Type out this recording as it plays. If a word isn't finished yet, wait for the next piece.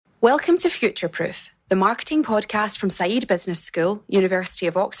Welcome to Futureproof, the marketing podcast from Saïd Business School, University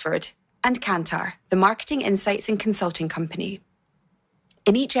of Oxford, and Kantar, the marketing insights and consulting company.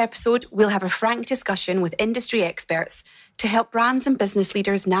 In each episode, we'll have a frank discussion with industry experts to help brands and business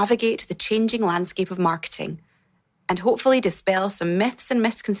leaders navigate the changing landscape of marketing and hopefully dispel some myths and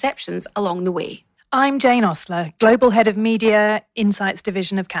misconceptions along the way. I'm Jane Ostler, Global Head of Media, Insights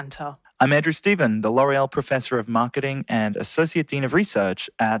Division of Kantar. I'm Andrew Stephen, the L'Oréal Professor of Marketing and Associate Dean of Research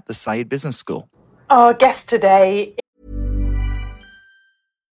at the Saïd Business School. Our guest today.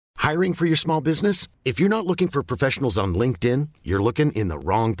 Hiring for your small business? If you're not looking for professionals on LinkedIn, you're looking in the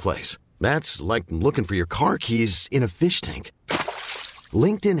wrong place. That's like looking for your car keys in a fish tank.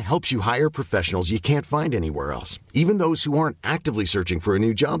 LinkedIn helps you hire professionals you can't find anywhere else, even those who aren't actively searching for a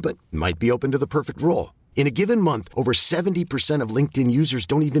new job but might be open to the perfect role. In a given month, over 70% of LinkedIn users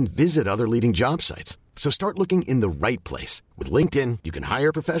don't even visit other leading job sites. So start looking in the right place. With LinkedIn, you can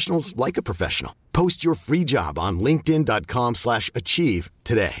hire professionals like a professional. Post your free job on linkedin.com/achieve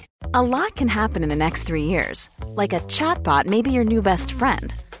today. A lot can happen in the next 3 years. Like a chatbot may be your new best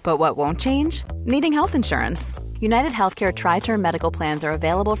friend. But what won't change? Needing health insurance. United Healthcare Tri-Term Medical Plans are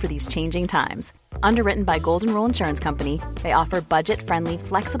available for these changing times. Underwritten by Golden Rule Insurance Company, they offer budget-friendly,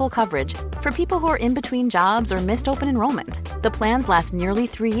 flexible coverage for people who are in between jobs or missed open enrollment. The plans last nearly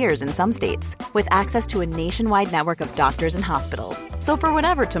 3 years in some states, with access to a nationwide network of doctors and hospitals. So for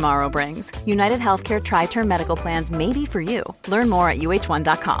whatever tomorrow brings, United Healthcare Tri-Term Medical Plans may be for you. Learn more at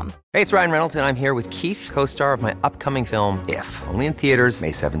uh1.com. Hey, it's Ryan Reynolds, and I'm here with Keith, co-star of my upcoming film, If, only in theaters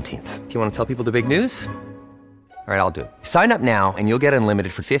May 17th. Do you want to tell people the big news? All right, I'll do it. Sign up now and you'll get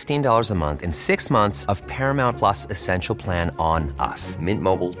unlimited for $15 a month and 6 months of Paramount Plus Essential Plan on us.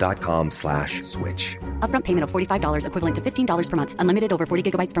 MintMobile.com/switch. Upfront payment of $45 equivalent to $15 per month. Unlimited over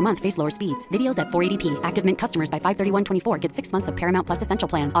 40 gigabytes per month. Face lower speeds. Videos at 480p. Active Mint customers by 531.24 get 6 months of Paramount Plus Essential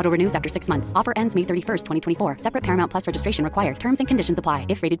Plan. Auto renews after 6 months. Offer ends May 31st, 2024. Separate Paramount Plus registration required. Terms and conditions apply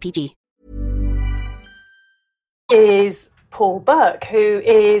if rated PG. Is Paul Burke, who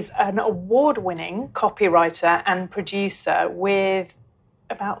is an award-winning copywriter and producer with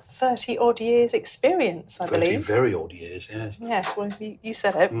about 30 odd years experience, I believe. 30 very odd years, yes. Yes, well, you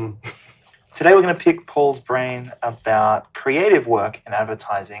said it. Today we're going to pick Paul's brain about creative work in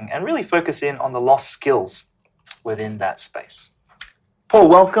advertising and really focus in on the lost skills within that space. Paul,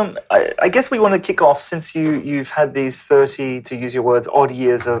 welcome. I guess we want to kick off, since you've had these 30, to use your words, odd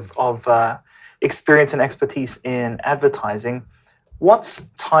years of experience and expertise in advertising.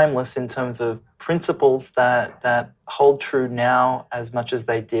 What's timeless in terms of principles that hold true now as much as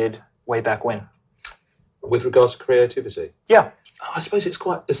they did way back when? With regards to creativity? Yeah. I suppose it's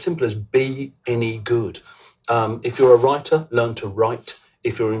quite as simple as be any good. If you're a writer, learn to write.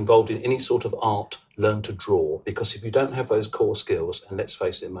 If you're involved in any sort of art, learn to draw. Because if you don't have those core skills, and let's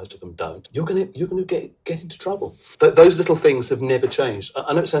face it, most of them don't, you're going to get into trouble. Those little things have never changed.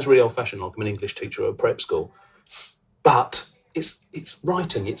 I know it sounds really old-fashioned, like I'm an English teacher at a prep school, but it's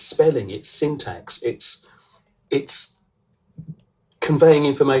writing, it's spelling, it's syntax, it's conveying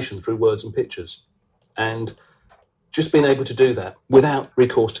information through words and pictures, and just being able to do that without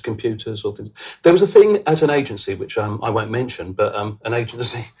recourse to computers or things. There was a thing at an agency, which I won't mention, but an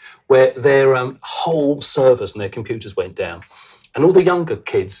agency where their whole servers and their computers went down. And all the younger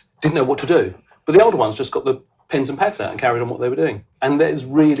kids didn't know what to do. But the older ones just got the pens and pads out and carried on what they were doing. And that is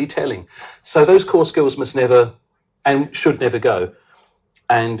really telling. So those core skills must never and should never go.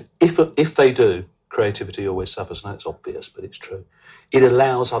 And if they do, creativity always suffers. And that's obvious, but it's true. It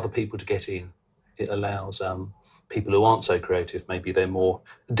allows other people to get in. It allows people who aren't so creative, maybe they're more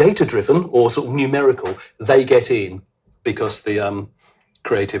data-driven or sort of numerical, they get in because the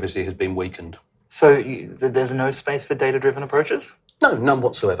creativity has been weakened. So there's no space for data-driven approaches? No, none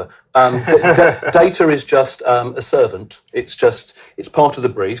whatsoever. Data is just a servant. It's part of the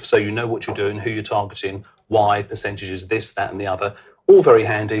brief, so you know what you're doing, who you're targeting, why, percentages, this, that, and the other. All very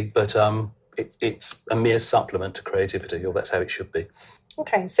handy, but it's a mere supplement to creativity, or that's how it should be.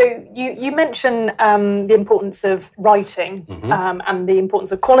 Okay, so you mentioned the importance of writing and the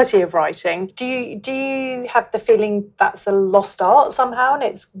importance of quality of writing. Do you have the feeling that's a lost art somehow and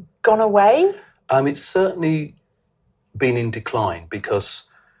it's gone away? It's certainly been in decline because,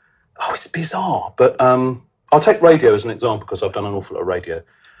 it's bizarre. But I'll take radio as an example because I've done an awful lot of radio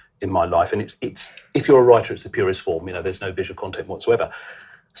in my life, and it's if you're a writer, it's the purest form. There's no visual content whatsoever.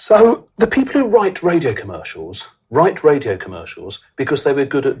 So the people who write radio commercials because they were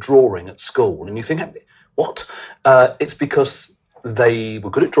good at drawing at school. And you think, what? It's because they were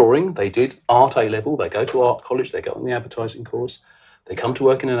good at drawing. They did art A-level. They go to art college. They go on the advertising course. They come to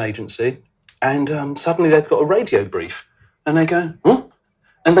work in an agency. And suddenly they've got a radio brief. And they go, huh?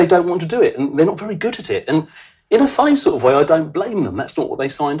 and they don't want to do it, and they're not very good at it. And in a funny sort of way, I don't blame them. That's not what they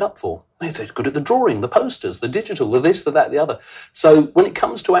signed up for. They're good at the drawing, the posters, the digital, the this, the that, the other. So when it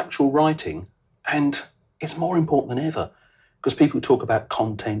comes to actual writing, and it's more important than ever, because people talk about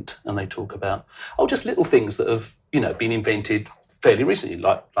content and they talk about, just little things that have, been invented fairly recently,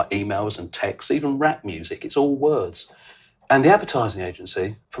 like emails and texts, even rap music. It's all words. And the advertising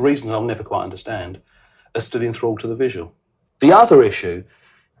agency, for reasons I'll never quite understand, are still enthralled to the visual. The other issue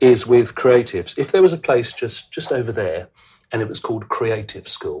is with creatives. If there was a place just over there and it was called Creative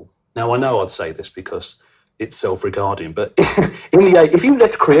School. Now, I know I'd say this because it's self-regarding, but if you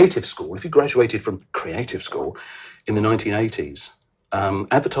left Creative School, if you graduated from Creative School in the 1980s,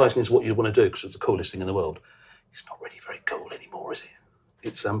 advertising is what you want to do because it's the coolest thing in the world. It's not really very cool anymore, is it?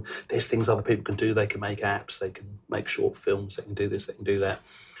 It's there's things other people can do. They can make apps, they can make short films, they can do this, they can do that.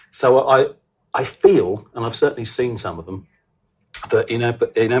 So I feel, and I've certainly seen some of them, that in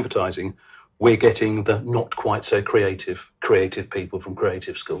advertising, we're getting the not quite so creative people from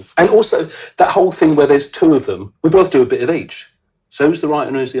Creative School. And also that whole thing where there's two of them, we both do a bit of each. So who's the writer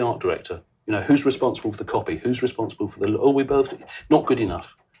and who's the art director? Who's responsible for the copy? Who's responsible for we both do. Not good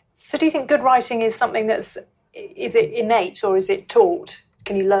enough. So do you think good writing is something is it innate or is it taught?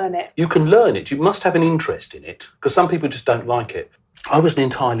 Can you learn it? You can learn it. You must have an interest in it, because some people just don't like it. I was an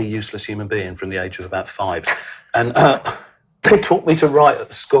entirely useless human being from the age of about 5. And they taught me to write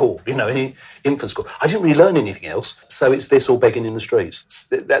at school, in infant school. I didn't really learn anything else. So it's this or begging in the streets.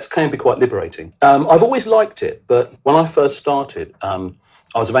 That can be quite liberating. I've always liked it, but when I first started, I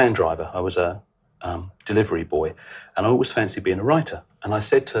was a van driver. I was a delivery boy, and I always fancied being a writer. And I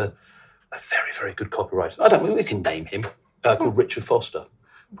said to a very, very good copywriter, we can name him, called Richard Foster.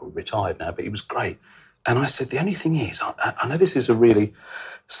 Probably retired now, but he was great. And I said, the only thing is, I know this is a really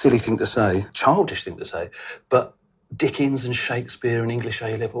silly thing to say, childish thing to say, but Dickens and Shakespeare and English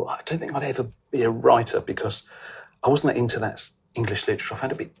A-level, I don't think I'd ever be a writer because I wasn't that into that English literature. I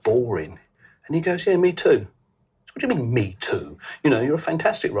found it a bit boring. And he goes, yeah, me too. So what do you mean, me too? You're a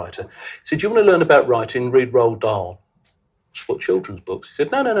fantastic writer. He said, do you want to learn about writing? Read Roald Dahl. For children's books. He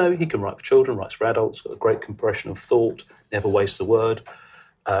said, no, he can write for children, writes for adults, got a great compression of thought, never wastes a word,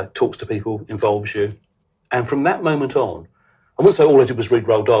 talks to people, involves you. And from that moment on, I wouldn't say all I did was read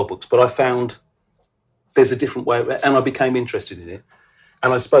Roald Dahl books, but I found there's a different way, and I became interested in it.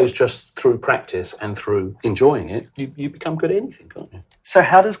 And I suppose just through practice and through enjoying it, you become good at anything, can't you? So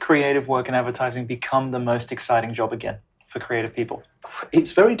how does creative work in advertising become the most exciting job again for creative people?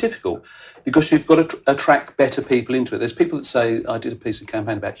 It's very difficult because you've got to attract better people into it. There's people that say, I did a piece of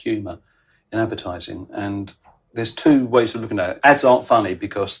campaign about humour in advertising, and there's two ways of looking at it. Ads aren't funny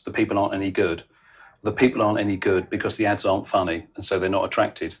because the people aren't any good. The people aren't any good because the ads aren't funny, and so they're not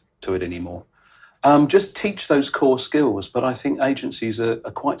attracted to it anymore. Just teach those core skills, but I think agencies are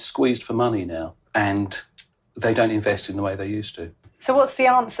quite squeezed for money now, and they don't invest in the way they used to. So what's the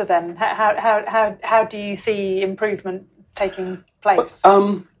answer then? How do you see improvement taking place?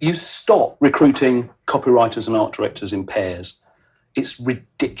 You stop recruiting copywriters and art directors in pairs. It's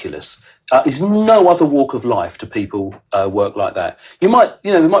ridiculous. There's no other walk of life do people work like that. There might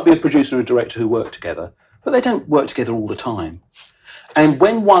be a producer and a director who work together, but they don't work together all the time. And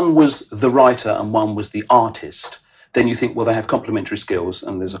when one was the writer and one was the artist, then you think, well, they have complementary skills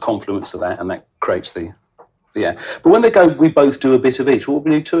and there's a confluence of that and that creates the But when they go, we both do a bit of each, what would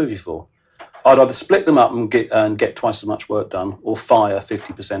we need two of you for? I'd either split them up and get twice as much work done or fire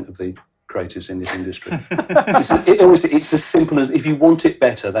 50% of the creatives in this industry. It's as simple as, if you want it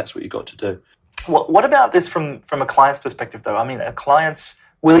better, that's what you've got to do. What about this from a client's perspective, though? I mean, are clients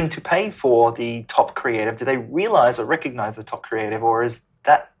willing to pay for the top creative? Do they realise or recognise the top creative, or is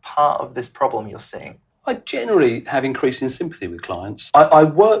that part of this problem you're seeing? I generally have increasing sympathy with clients. I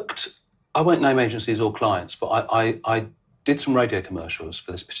won't name agencies or clients, but I did some radio commercials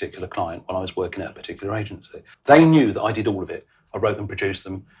for this particular client when I was working at a particular agency. They knew that I did all of it. I wrote them, produced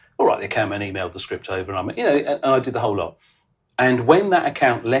them. All right, the accountman emailed the script over, and I did the whole lot. And when that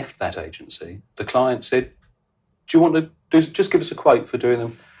account left that agency, the client said, do you want to just give us a quote for doing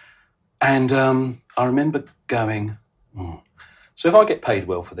them? And I remember going, so if I get paid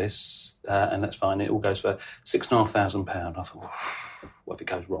well for this, and that's fine, it all goes for £6,500. I thought, what if it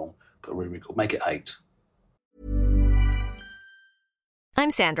goes wrong? Got a really cool. Make it 8. I'm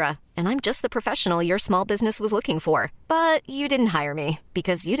Sandra, and I'm just the professional your small business was looking for. But you didn't hire me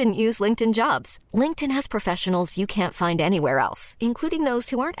because you didn't use LinkedIn Jobs. LinkedIn has professionals you can't find anywhere else, including those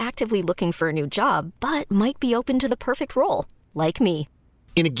who aren't actively looking for a new job, but might be open to the perfect role, like me.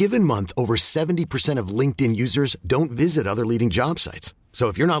 In a given month, over 70% of LinkedIn users don't visit other leading job sites. So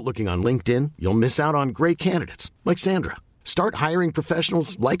if you're not looking on LinkedIn, you'll miss out on great candidates like Sandra. Start hiring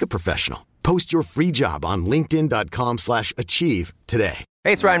professionals like a professional. Post your free job on linkedin.com/achieve today.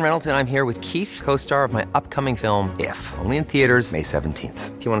 Hey, it's Ryan Reynolds, and I'm here with Keith, co-star of my upcoming film, If, only in theaters May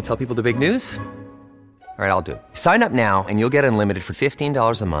 17th. Do you want to tell people the big news? All right, I'll do it. Sign up now and you'll get unlimited for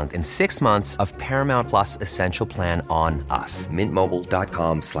 $15 a month and 6 months of Paramount Plus Essential Plan on us.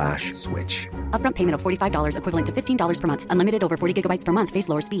 Mintmobile.com/switch. Upfront payment of $45 equivalent to $15 per month. Unlimited over 40 gigabytes per month. Face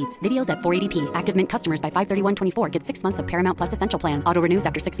lower speeds. Videos at 480p. Active Mint customers by 531.24 get 6 months of Paramount Plus Essential Plan. Auto renews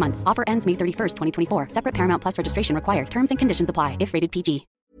after 6 months. Offer ends May 31st, 2024. Separate Paramount Plus registration required. Terms and conditions apply if rated PG.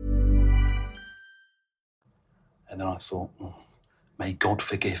 And then I thought, may God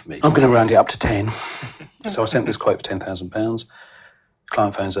forgive me. I'm going to round it up to 10. So I sent this quote for £10,000.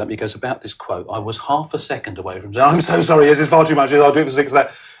 Client phones up. He goes, about this quote, I was half a second away from saying, I'm so sorry, this is far too much. I'll do it for 6 of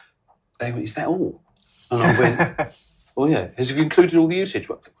that. They went, is that all? And I went, well, yeah. Have you included all the usage?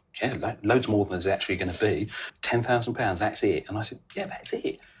 Well, yeah, loads more than there's actually going to be. £10,000, that's it. And I said, yeah, that's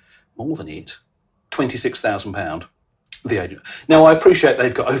it. More than it. £26,000, the agent. Now, I appreciate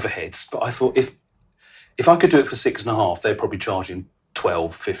they've got overheads, but I thought if I could do it for 6.5, they're probably charging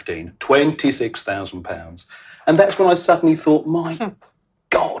 12, 15, £26,000. And that's when I suddenly thought, my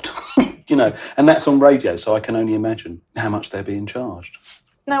God, and that's on radio, so I can only imagine how much they're being charged.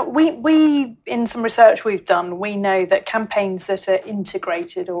 Now, we in some research we've done, we know that campaigns that are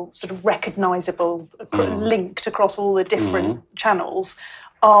integrated or sort of recognisable, linked across all the different channels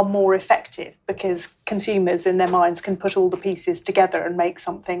are more effective because consumers in their minds can put all the pieces together and make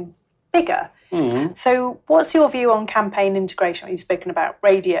something bigger. So what's your view on campaign integration? You've spoken about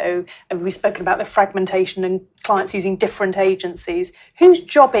radio and we've spoken about the fragmentation and clients using different agencies. Whose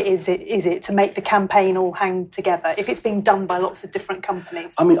job is it to make the campaign all hang together if it's being done by lots of different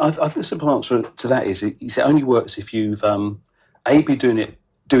companies? I mean, I think the simple answer to that is it only works if you've, A, been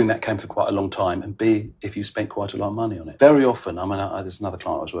doing that campaign for quite a long time, and B, if you spent quite a lot of money on it. Very often, there's another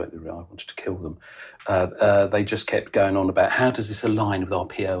client I was working with, I wanted to kill them. They just kept going on about how does this align with our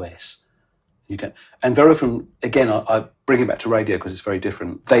POS? And very often, again, I bring it back to radio because it's very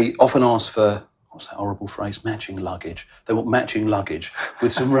different. They often ask for, what's that horrible phrase, matching luggage. They want matching luggage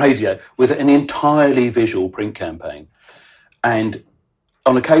with some radio, with an entirely visual print campaign. And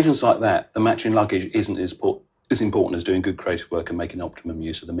on occasions like that, the matching luggage isn't as important as doing good creative work and making optimum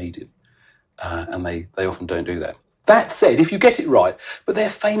use of the medium. And they often don't do that. That said, if you get it right, but they're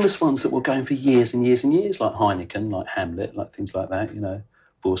famous ones that were going for years and years and years, like Heineken, like Hamlet, like things like that,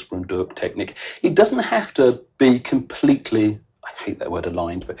 Vorsprung, Dirk, Technic. It doesn't have to be completely, I hate that word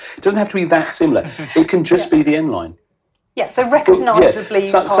aligned, but it doesn't have to be that similar. It can just be the end line. Yeah, so recognisably.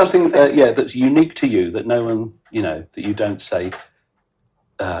 Something that's unique to you, that no one, that you don't say,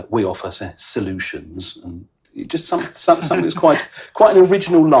 we offer solutions. And just something that's quite an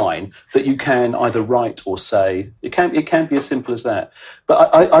original line that you can either write or say. It can be as simple as that.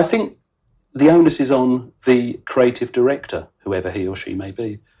 But I think the onus is on the creative director, whoever he or she may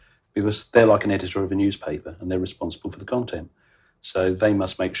be, because they're like an editor of a newspaper and they're responsible for the content. So they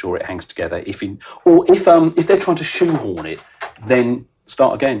must make sure it hangs together. If they're trying to shoehorn it, then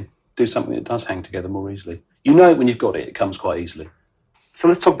start again. Do something that does hang together more easily. When you've got it, it comes quite easily. So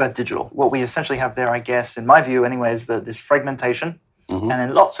let's talk about digital. What we essentially have there, I guess, in my view anyway, is this fragmentation and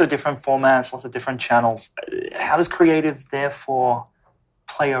in lots of different formats, lots of different channels. How does creative, therefore,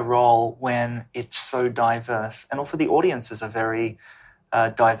 play a role when it's so diverse? And also the audiences are very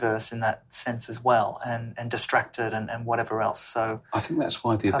diverse in that sense as well, and distracted and whatever else. So I think that's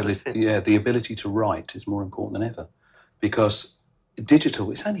why the ability to write is more important than ever, because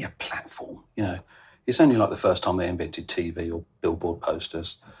digital, it's only a platform, It's only like the first time they invented TV or billboard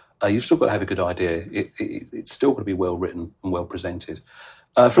posters. You've still got to have a good idea. It's still got to be well written and well presented.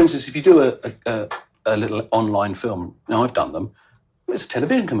 For instance, if you do a little online film, now I've done them, it's a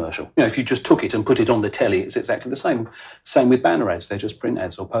television commercial. If you just took it and put it on the telly, it's exactly the same. Same with banner ads, they're just print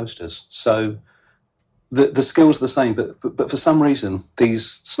ads or posters. So the skills are the same, but for some reason,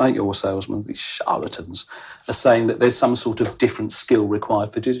 these snake oil salesmen, these charlatans, are saying that there's some sort of different skill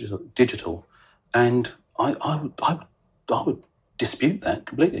required for digital. And I would dispute that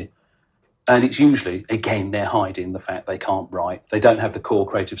completely. And it's usually, again, they're hiding the fact they can't write. They don't have the core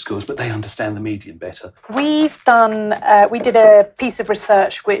creative skills, but they understand the medium better. We did a piece of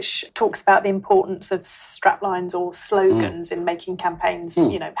research which talks about the importance of straplines or slogans in making campaigns,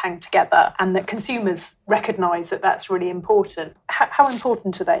 hang together, and that consumers recognise that that's really important. How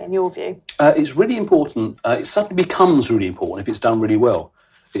important are they in your view? It's really important. It suddenly becomes really important if it's done really well.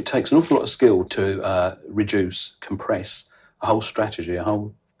 It takes an awful lot of skill to compress a whole strategy,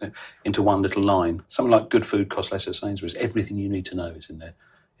 into one little line. Something like good food costs less at Sainsbury's. Everything you need to know is in there.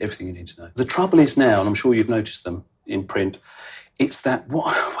 Everything you need to know. The trouble is now, and I'm sure you've noticed them, in print. It's that,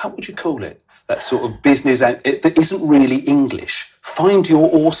 what would you call it? That sort of business that isn't really English. Find your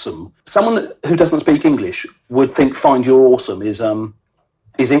awesome. Someone who doesn't speak English would think find your awesome is and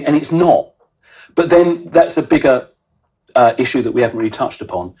it's not. But then that's a bigger issue that we haven't really touched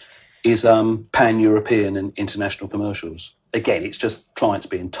upon, is pan-European and international commercials. Again, it's just clients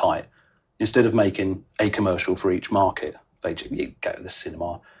being tight. Instead of making a commercial for each market, they go to the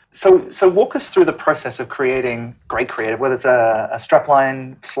cinema. So walk us through the process of creating great creative, whether it's a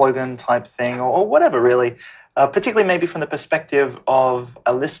strapline, slogan type thing, or whatever really, particularly maybe from the perspective of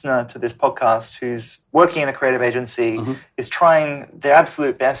a listener to this podcast who's working in a creative agency, is trying their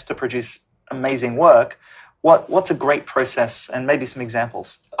absolute best to produce amazing work. What's a great process, and maybe some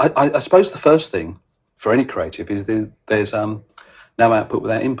examples? I suppose the first thing for any creative is there's no output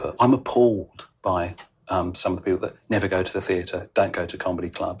without input. I'm appalled by some of the people that never go to the theatre, don't go to comedy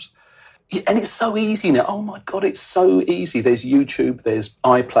clubs. And it's so easy now. Oh my God, it's so easy. There's YouTube, there's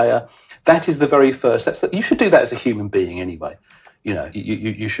iPlayer. That is the very first. You should do that as a human being anyway. You know,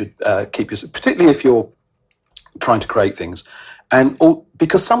 you should keep yourself, particularly if you're trying to create things. And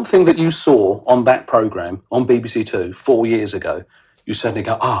because something that you saw on that programme on BBC Two 4 years ago, you suddenly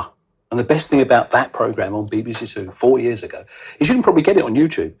go, and the best thing about that programme on BBC Two 4 years ago is you can probably get it on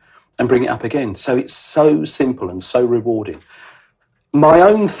YouTube and bring it up again. So it's so simple and so rewarding. My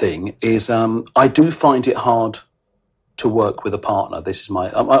own thing is I do find it hard to work with a partner. This is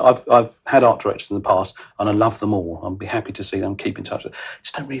I've had art directors in the past and I love them all. I'd be happy to see them, keep in touch with them. I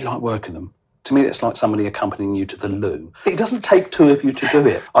just don't really like working them. To me, it's like somebody accompanying you to the loo. It doesn't take two of you to do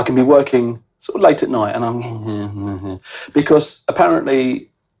it. I can be working sort of late at night and I'm because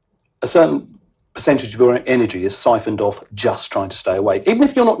apparently a certain percentage of your energy is siphoned off just trying to stay awake. Even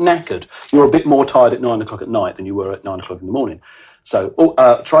if you're not knackered, you're a bit more tired at 9 o'clock at night than you were at 9 o'clock in the morning. So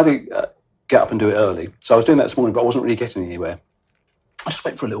try to get up and do it early. So I was doing that this morning, but I wasn't really getting anywhere. I just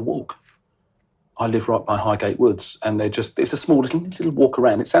went for a little walk. I live right by Highgate Woods, and it's a small little walk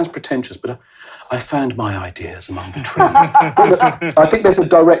around. It sounds pretentious, but I found my ideas among the trees. I think there's a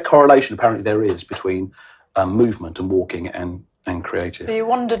direct correlation, apparently there is, between movement and walking and creative. So you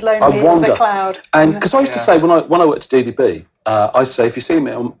wandered lonely as a cloud. And because I used to say, when I worked at DDB, I used to say, if you see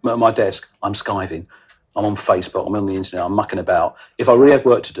me on my desk, I'm skiving. I'm on Facebook, I'm on the internet, I'm mucking about. If I really had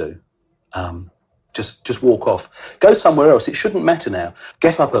work to do, just walk off. Go somewhere else. It shouldn't matter now.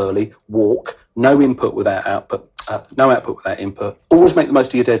 Get up early, walk, no input without output, no output without input. Always make the most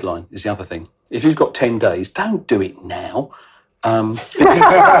of your deadline is the other thing. If you've got 10 days, don't do it now. Because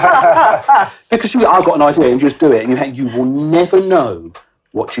I've got an idea and just do it, and you will never know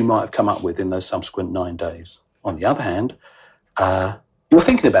what you might have come up with in those subsequent 9 days. On the other hand, you're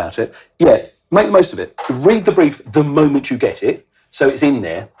thinking about it. Yeah, make the most of it. Read the brief the moment you get it, so it's in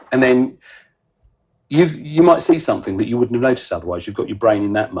there, and then you might see something that you wouldn't have noticed otherwise. You've got your brain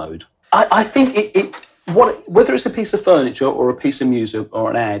in that mode. I think whether it's a piece of furniture or a piece of music or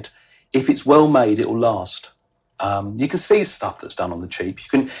an ad, if it's well made, it will last. You can see stuff that's done on the cheap.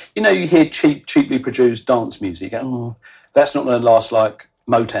 You hear cheaply produced dance music. That's not going to last like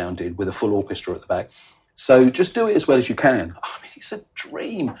Motown did with a full orchestra at the back. So just do it as well as you can. I mean, it's a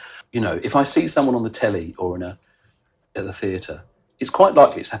dream. If I see someone on the telly or at the theatre, it's quite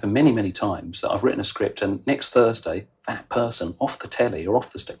likely, it's happened many, many times, that I've written a script and next Thursday, that person off the telly or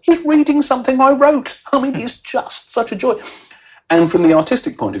off the stage is reading something I wrote. I mean, it's just such a joy. And from the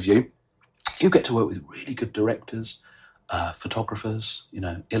artistic point of view, you get to work with really good directors, photographers,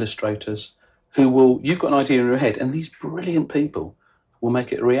 illustrators, you've got an idea in your head, and these brilliant people will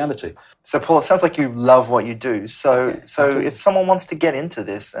make it a reality. So, Paul, it sounds like you love what you do. So if someone wants to get into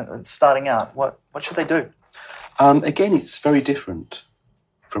this and starting out, what should they do? Again, it's very different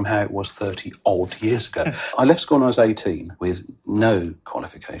from how it was 30-odd years ago. I left school when I was 18 with no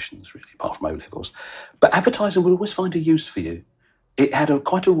qualifications, really, apart from O-levels. But advertising will always find a use for you. It had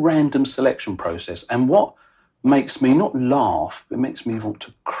quite a random selection process. And what makes me not laugh, it makes me want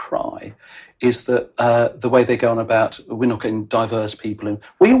to cry, is that the way they go on about, we're not getting diverse people in.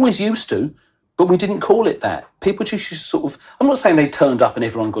 We always used to, but we didn't call it that. People just sort of, I'm not saying they turned up and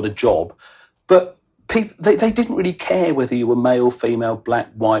everyone got a job, but they didn't really care whether you were male, female,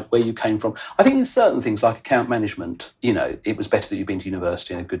 black, white, where you came from. I think in certain things like account management, it was better that you'd been to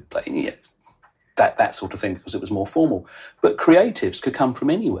university in a good place. Yeah, that sort of thing, because it was more formal. But creatives could come from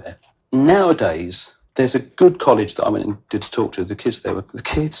anywhere. Nowadays, there's a good college that I went and did to talk to. The kids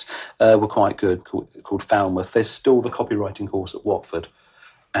were quite good, called Falmouth. There's still the copywriting course at Watford.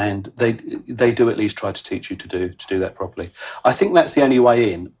 And they do at least try to teach you to do that properly. I think that's the only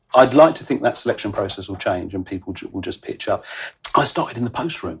way in. I'd like to think that selection process will change and people will just pitch up. I started in the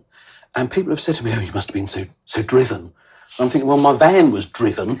post room, And people have said to me, "Oh, you must have been so driven." I'm thinking, well, my van was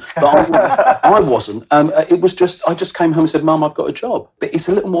driven, but I wasn't. It was just, I just came home and said, Mum, I've got a job. But it's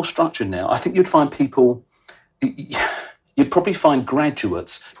a little more structured now. I think you'd find people, you'd probably find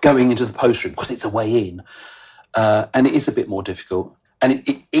graduates going into the post room because it's a way in. And it is a bit more difficult. And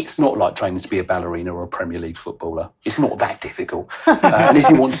it's not like training to be a ballerina or a Premier League footballer. It's not that difficult. And if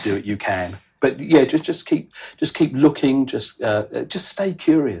you want to do it, you can. But yeah, just keep looking, just stay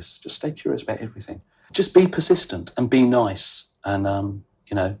curious. Just stay curious about everything. Just be persistent and be nice, and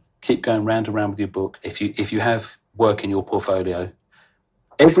keep going round and round with your book. If you have work in your portfolio,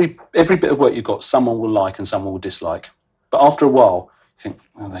 every bit of work you've got, someone will like and someone will dislike. But after a while, you think,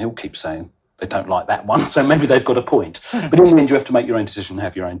 well, they all keep saying they don't like that one, so maybe they've got a point. But in the end, you have to make your own decision and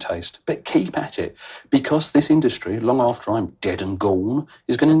have your own taste. But keep at it, because this industry, long after I'm dead and gone,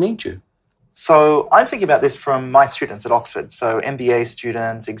 is going to need you. So I'm thinking about this from my students at Oxford. So MBA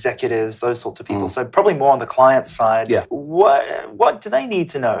students, executives, those sorts of people. So probably more on the client side. Yeah. What do they need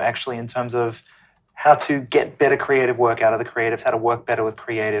to know actually in terms of how to get better creative work out of the creatives, how to work better with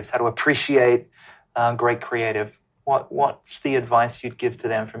creatives, how to appreciate great creative? What's the advice you'd give to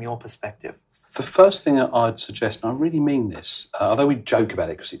them from your perspective? The first thing that I'd suggest, and I really mean this, although we joke about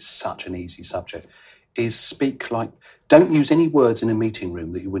it because it's such an easy subject, is speak like, don't use any words in a meeting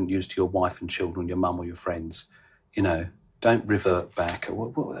room that you wouldn't use to your wife and children, your mum or your friends. Don't revert back.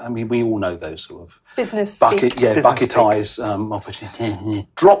 I mean, we all know those sort of business bucketize opportunity.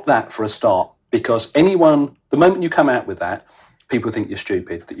 Drop that for a start, because the moment you come out with that, people think you're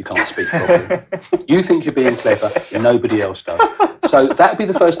stupid, that you can't speak properly. You think you're being clever, nobody else does. So that'd be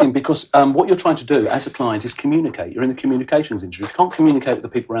the first thing, because what you're trying to do as a client is communicate. You're in the communications industry. You can't communicate with the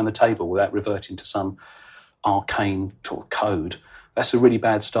people around the table without reverting to some arcane sort of code. That's a really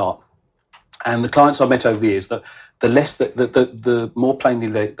bad start. And the clients I've met over the years, the more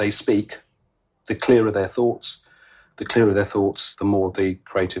plainly they speak, the clearer their thoughts. The clearer their thoughts, the more the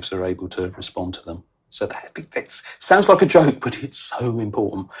creatives are able to respond to them. So that sounds like a joke, but it's so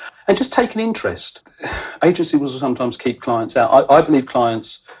important. And just take an interest. Agencies will sometimes keep clients out. I believe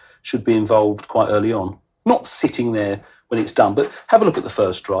clients should be involved quite early on. Not sitting there when it's done, but have a look at the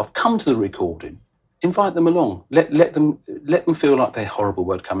first draft, come to the recording, invite them along, let them feel like they're horrible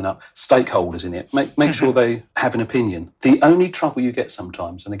word coming up, stakeholders in it, make sure they have an opinion. The only trouble you get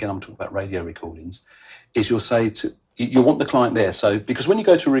sometimes, and again I'm talking about radio recordings, is you'll say you want the client there. So, because when you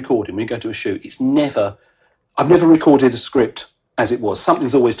go to a recording, when you go to a shoot, I've never recorded a script as it was.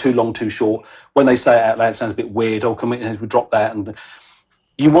 Something's always too long, too short. When they say it out loud, it sounds a bit weird. Oh, can we drop that? And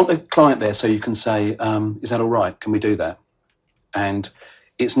you want a client there so you can say, is that all right? Can we do that? And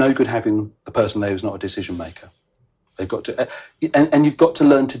it's no good having the person there who's not a decision maker. They've got to, and you've got to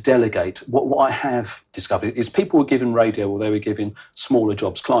learn to delegate. What I have discovered is people were given radio, or they were given smaller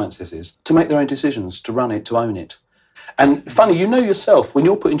jobs, clients this is, to make their own decisions, to run it, to own it. And funny, yourself, when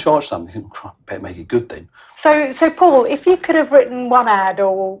you're put in charge of something, you think, I better make it good then. So Paul, if you could have written one ad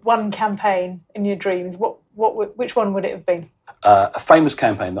or one campaign in your dreams, which one would it have been? A famous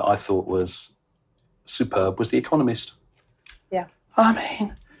campaign that I thought was superb was The Economist. Yeah. I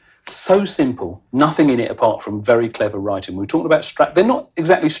mean, so simple, nothing in it apart from very clever writing. We were talking about they're not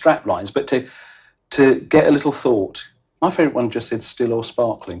exactly strap lines, but to get a little thought. My favourite one just said still or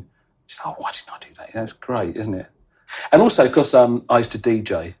sparkling. Why didn't I do that? That's great, isn't it? And also because I used to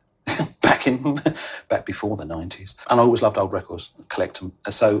DJ back before the 90s, and I always loved old records, collect them.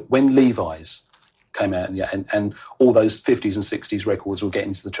 So when Levi's came out and all those 50s and 60s records were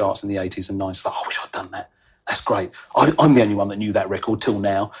getting to the charts in the 80s and 90s, I wish I'd done that. That's great. I'm the only one that knew that record till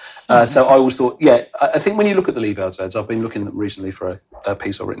now. So I always thought, I think when you look at the Levi's ads, I've been looking at them recently for a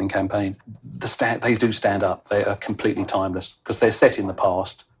piece I've written in campaign, they do stand up. They are completely timeless because they're set in the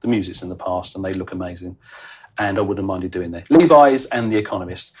past, the music's in the past, and they look amazing. And I wouldn't have minded doing that. Levi's and The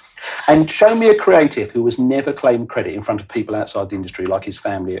Economist. And show me a creative who has never claimed credit in front of people outside the industry, like his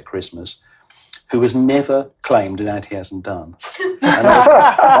family at Christmas, who has never claimed an ad he hasn't done. And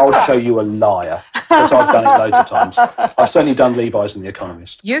I'll show you a liar, because I've done it loads of times. I've certainly done Levi's and The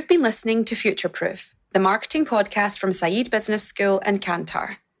Economist. You've been listening to Future Proof, the marketing podcast from Saïd Business School and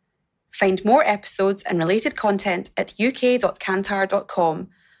Kantar. Find more episodes and related content at uk.kantar.com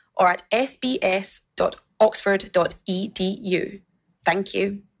or at sbs.oxford.edu. Thank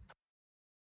you.